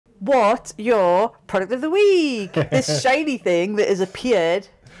What's your product of the week? This shiny thing that has appeared.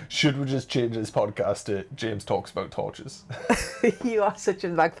 Should we just change this podcast to James talks about torches? You are such a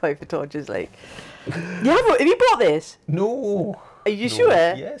magpie for torches, like. Have you bought this? No. Are you sure?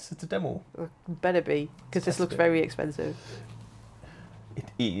 Yes, it's a demo. Better be, because this looks very expensive. It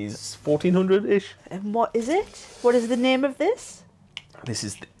is 1400-ish. And what is it? What is the name of this? This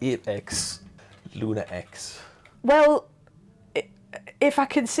is the Apeks Luna X. Well, if I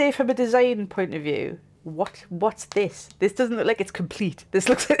can say from a design point of view, what's this? This doesn't look like it's complete. This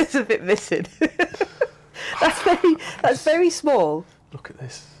looks like it's a bit missing. That's very small. Look at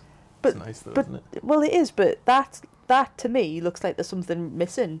this. But, it's nice though, but, isn't it? Well, it is, but that to me looks like there's something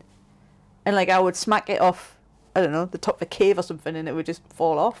missing. And like I would smack it off, I don't know, the top of a cave or something, and it would just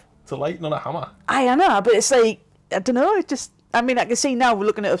fall off. It's a light, not a hammer. I know, but it's like, I don't know, it just, I mean, I can see now, we're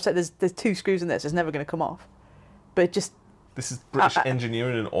looking at it upside, there's 2 screws in this, it's never going to come off. But it just... This is British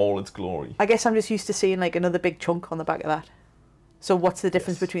engineering in all its glory. I guess I'm just used to seeing like another big chunk on the back of that. So what's the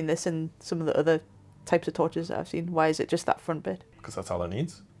difference between this and some of the other types of torches that I've seen? Why is it just that front bit? Because that's all it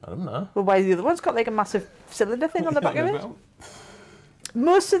needs. I don't know. Well, why is the other one's got like a massive cylinder thing on the back of it?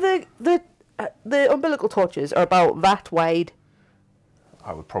 Most of the umbilical torches are about that wide.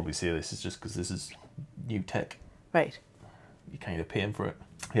 I would probably say this is just because this is new tech. Right. You're kind of paying for it.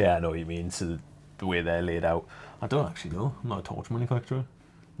 Yeah, I know what you mean. So the way they're laid out, I don't actually know. I'm not a torch manufacturer.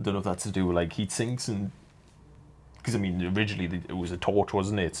 I don't know if that's to do with like heat sinks and because I mean originally it was a torch,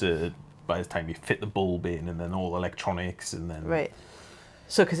 wasn't it? So by the time you fit the bulb in and then all electronics and then right.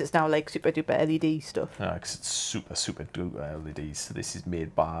 So because it's now like super duper LED stuff. Yeah, because it's super duper LEDs. So this is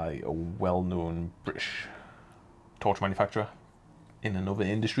made by a well-known British torch manufacturer in another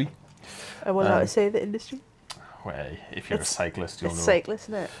industry. I will not say the industry. Well, if you're a cyclist, you'll know. It's cyclists,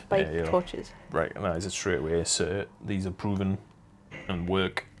 isn't it? Bike torches. Right, and that is it straight away. So these are proven and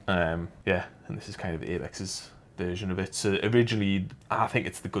work. Yeah, and this is kind of Apex's version of it. So originally, I think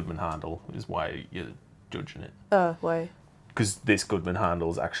it's the Goodman handle is why you're judging it. Oh, why? Because this Goodman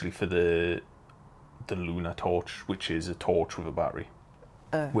handle is actually for the Luna torch, which is a torch with a battery.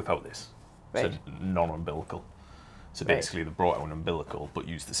 Without this. Right. So non-umbilical. So basically they brought out an umbilical but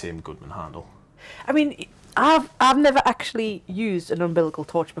used the same Goodman handle. I mean, I've never actually used an umbilical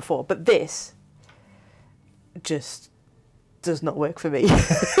torch before, but this just does not work for me.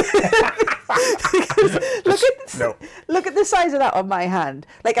 Look at the size of that on my hand.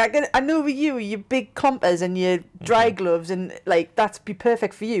 Like I know with you, your big compers and your dry gloves, and like that'd be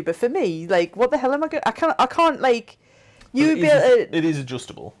perfect for you. But for me, like, what the hell am I going? I can't like. You would be able to. It is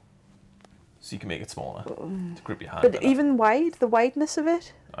adjustable, so you can make it smaller to grip your hand. But even the wideness of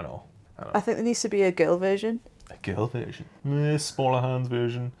it. I know. I think there needs to be a girl version. A girl version? Smaller hands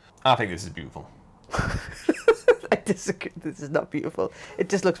version. I think this is beautiful. I disagree. This is not beautiful. It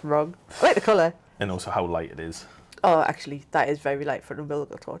just looks wrong. I like the colour. And also how light it is. Oh, actually, that is very light for an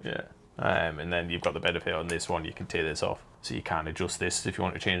umbilical torch. Yeah. And then you've got the benefit on this one, you can take this off. So you can adjust this if you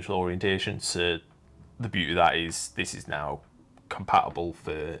want to change the orientation. So the beauty of that is this is now compatible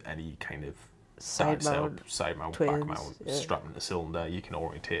for any kind of side mount, back mount, strap in the cylinder. You can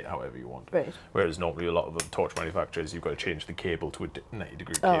orientate however you want. Right. Whereas normally a lot of the torch manufacturers, you've got to change the cable to a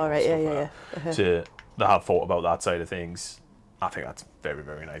 90-degree cable. Oh, right, yeah. So they have thought about that side of things. I think that's very,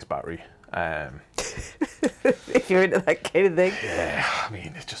 very nice battery. If you're into that kind of thing. Yeah, I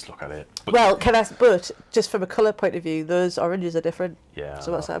mean, just look at it. But well, but just from a colour point of view, those oranges are different. Yeah.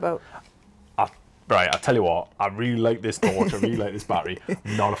 So what's that about? Right, I'll tell you what, I really like this torch, I really like this battery.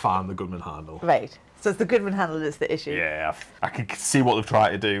 I'm not a fan of the Goodman handle. Right, so it's the Goodman handle that's the issue. Yeah, I can see what they've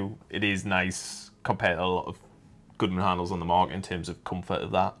tried to do. It is nice compared to a lot of Goodman handles on the market in terms of comfort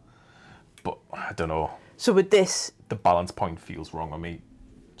of that. But I don't know. So with this... The balance point feels wrong on me,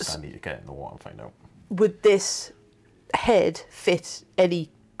 so I need to get in the water and find out. Would this head fit any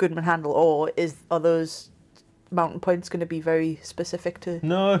Goodman handle, or are those mounting points going to be very specific to...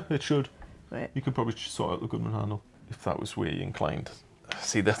 No, it should. Right. You could probably sort out the Goodman handle if that was where you're inclined.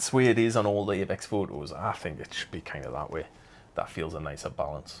 See, that's the way it is on all the Apeks photos. I think it should be kind of that way. That feels a nicer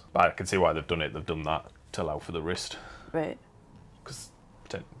balance. But I can see why they've done it. They've done that to allow for the wrist. Right.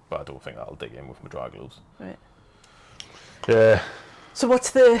 But I don't think that'll dig in with my dry gloves. Right. Yeah. So what's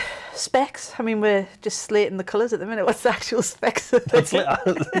the specs? I mean, we're just slating the colours at the minute. What's the actual specs of it?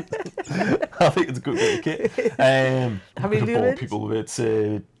 I think it's a good bit of kit. How many lumens? People with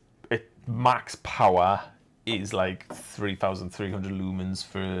it. Max power is like 3,300 lumens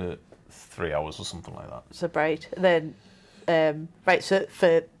for 3 hours or something like that. So bright. And then, right, so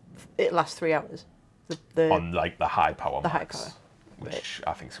it lasts 3 hours. On like the high power. The high power. which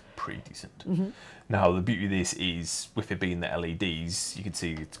I think is pretty decent. Now, the beauty of this is, with it being the LEDs, you can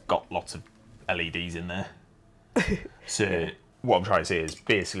see it's got lots of LEDs in there. So what I'm trying to say is,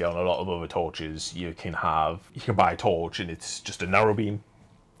 basically on a lot of other torches, you can buy a torch and it's just a narrow beam,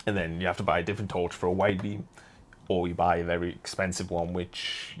 and then you have to buy a different torch for a wide beam, or you buy a very expensive one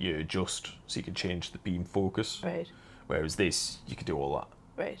which you adjust so you can change the beam focus. Right. Whereas this, you can do all that.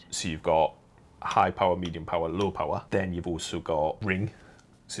 Right. So you've got high power, medium power, low power. Then you've also got ring.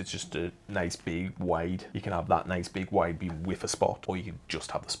 So it's just a nice big wide. You can have that nice big wide beam with a spot, or you can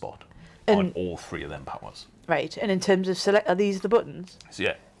just have the spot on all three of them powers. Right. And in terms of select, are these the buttons? So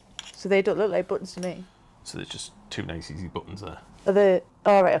yeah. So they don't look like buttons to me. So there's just two nice easy buttons there. Are they?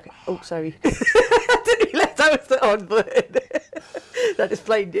 Oh, right. Okay. Oh, sorry. I didn't realise that was the on button. That just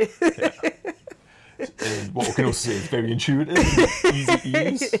played you. Yeah. And what we can also say is very intuitive, easy to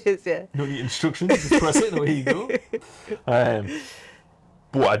use. It is, yeah. No need instructions, just press it and away you go.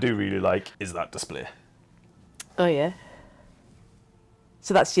 But what I do really like is that display. Oh, yeah.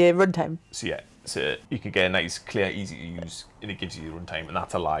 So that's your runtime. So yeah, so you can get a nice, clear, easy to use, and it gives you the runtime, and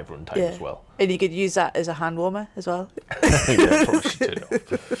that's a live runtime as well. And you could use that as a hand warmer as well. Yeah, probably should turn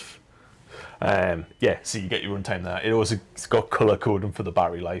it off. Yeah, so you get your runtime there. It's got colour coding for the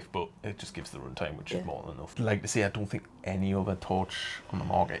battery life, but it just gives the runtime, which is more than enough. Like to say, I don't think any other torch on the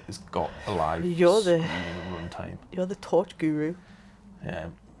market has got a live runtime. You're the torch guru. Yeah,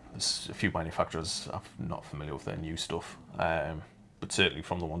 there's a few manufacturers I'm not familiar with their new stuff, but certainly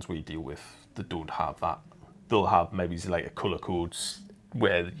from the ones we deal with, they don't have that. They'll have maybe like a colour codes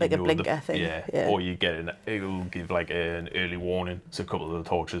where like a blinker thing. Yeah, or you get it'll give like an early warning. So a couple of the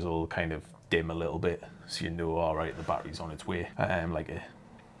torches will kind of dim a little bit, so you know, all right, the battery's on its way. Like a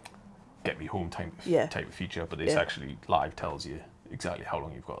get me home type of feature, but this actually live tells you exactly how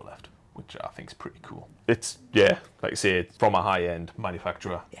long you've got left, which I think is pretty cool. It's like I say, it's from a high-end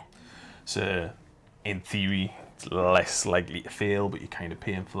manufacturer. Yeah. So in theory, it's less likely to fail, but you're kind of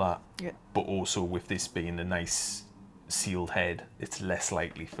paying for that. Yeah. But also with this being a nice sealed head, it's less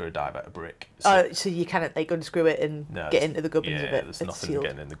likely for a diver to break. So you can't like unscrew it and get into the gubbins of it. There's nothing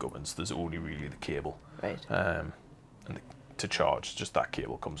getting in the gubbins. There's only really the cable. Right. And to charge, just that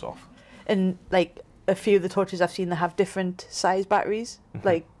cable comes off. And like a few of the torches I've seen, they have different size batteries.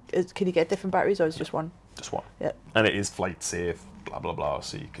 Like, can you get different batteries, or is it just one? Just one. Yeah. And it is flight safe, blah blah blah,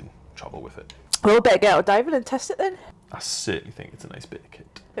 so you can travel with it. Well, better get out diving and test it then. I certainly think it's a nice bit of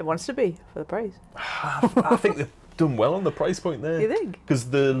kit. It wants to be for the price. I think they've done well on the price point there. You think? Because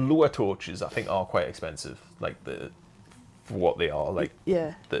the lower torches, I think, are quite expensive. Like for what they are, like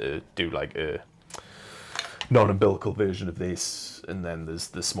they do like a non-umbilical version of this, and then there's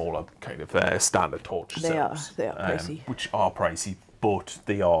the smaller kind of standard torch cells. They are pricey. Which are pricey, but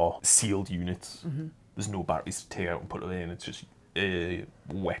they are sealed units. There's no batteries to take out and put it in. It's just a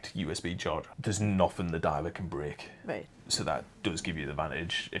wet USB charger. There's nothing the diver can break. Right. So that does give you the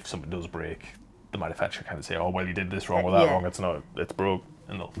advantage. If something does break, the manufacturer kind of say, oh, well, you did this wrong or that wrong. It's not, it's broke.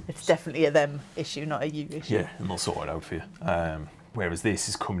 And it's definitely a them issue, not a you issue. Yeah, and they'll sort it out for you. Whereas this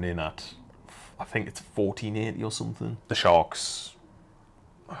is coming in at, I think it's 1480 or something. The Shark's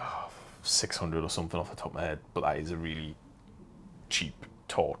 600 or something off the top of my head, but that is a really cheap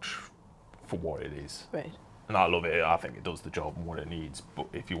torch for what it is. Right. And I love it. I think it does the job and what it needs. But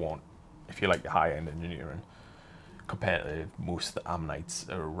if you like the high-end engineering, compared to most of the ammonites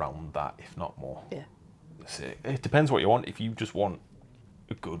are around that, if not more. Yeah. So it depends what you want. If you just want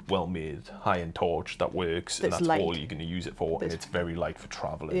a good, well-made, high-end torch that works, and that's all you're going to use it for, and it's very light for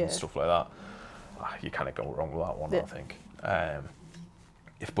traveling and stuff like that, you can't go wrong with that one, I think.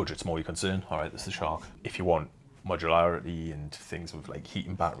 If budget's more your concern, all right, this is the Shark. If you want modularity and things with like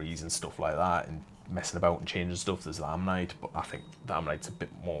heating batteries and stuff like that, and messing about and changing stuff, there's the ammonite, but I think the ammonite's a bit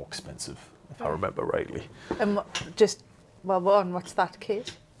more expensive, if I remember rightly. And what's that case?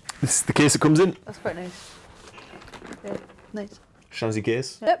 This is the case it comes in. That's quite nice. Yeah, nice. Snazzy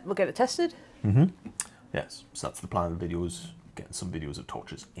case. Yep, we'll get it tested. Yes, so that's the plan of the videos, getting some videos of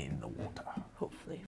torches in the water. Hopefully.